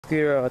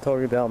scooter I told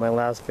you about in my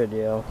last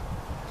video.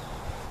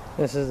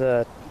 This is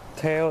a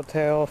Tao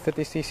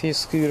 50cc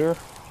scooter.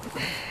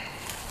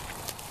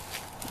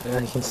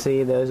 And you can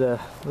see there's a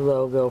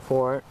logo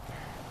for it.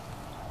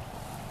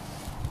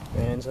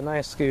 And it's a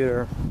nice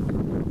scooter.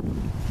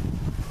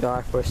 Got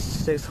it for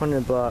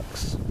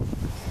 $600.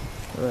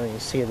 You can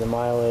see the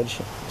mileage.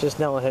 Just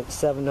now it hit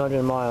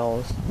 700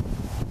 miles.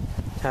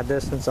 Had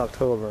this since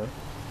October.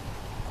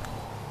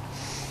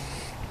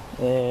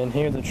 And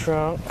here's the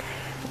trunk.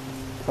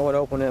 I would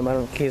open it, but I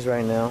don't have keys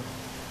right now.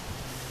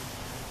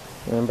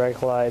 And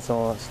brake lights and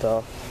all that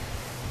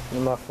stuff. The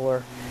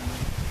muffler.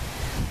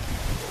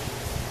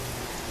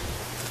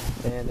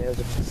 And there's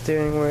a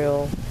steering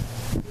wheel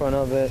in front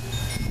of it.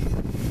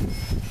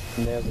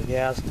 And there's a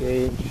gas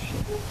gauge.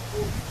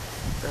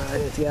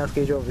 There's a gas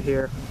gauge over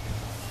here.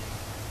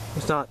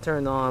 It's not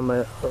turned on,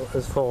 but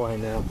it's full right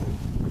now.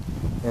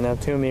 And I have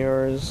 2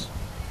 mirrors.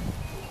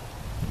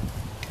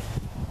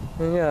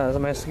 And yeah, that's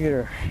my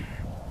scooter.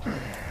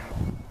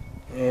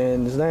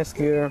 And it's a nice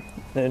scooter.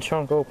 And the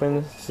trunk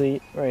opens,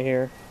 seat right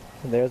here.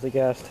 And there's the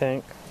gas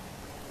tank.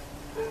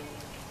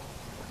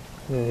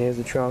 And here's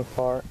the trunk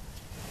part.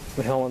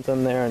 The helmet's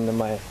in there, and then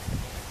my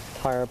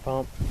tire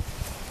pump.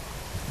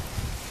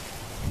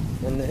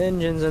 And the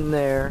engine's in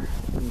there,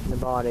 in the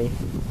body.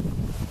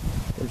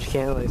 Which you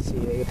can't really see,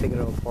 you can take it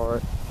all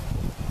apart.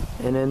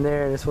 And in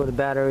there, that's where the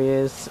battery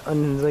is,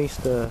 underneath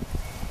the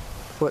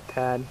foot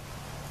pad.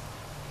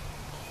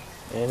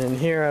 And in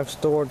here I have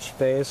storage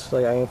space,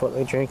 like I can put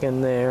a drink in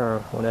there or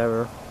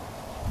whatever.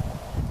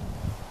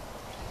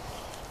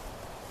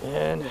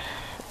 And it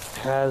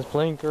has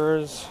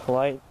blinkers,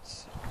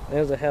 lights.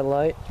 There's a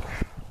headlight,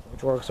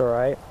 which works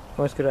alright.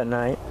 Works good at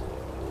night.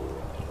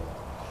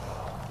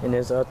 And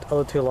there's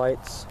other 2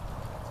 lights.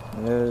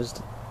 And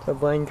there's the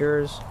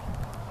blinkers,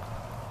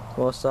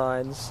 both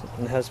sides,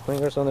 and it has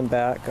blinkers on the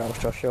back.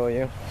 I'll show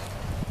you.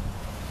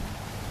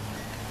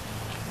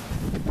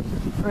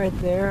 Right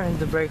there is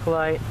the brake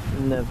light,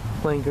 and the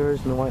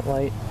blinkers, and the white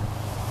light.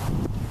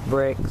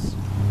 Brakes,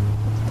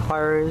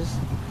 tires,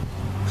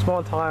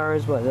 small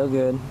tires, but they're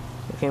good.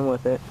 They came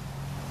with it.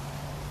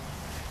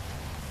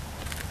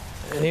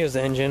 And here's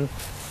the engine.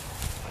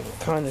 I can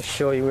kind of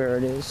show you where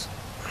it is.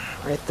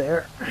 Right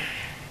there.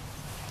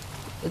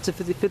 It's a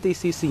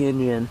 50cc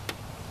engine.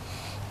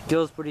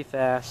 Goes pretty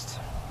fast.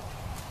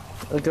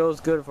 It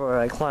goes good for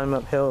like climbing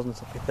up hills and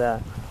stuff like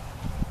that.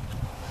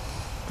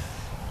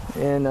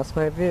 And that's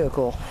my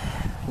vehicle.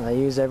 I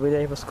use every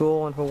day for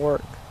school and for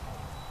work.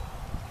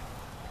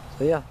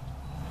 So yeah,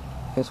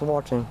 thanks for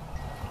watching.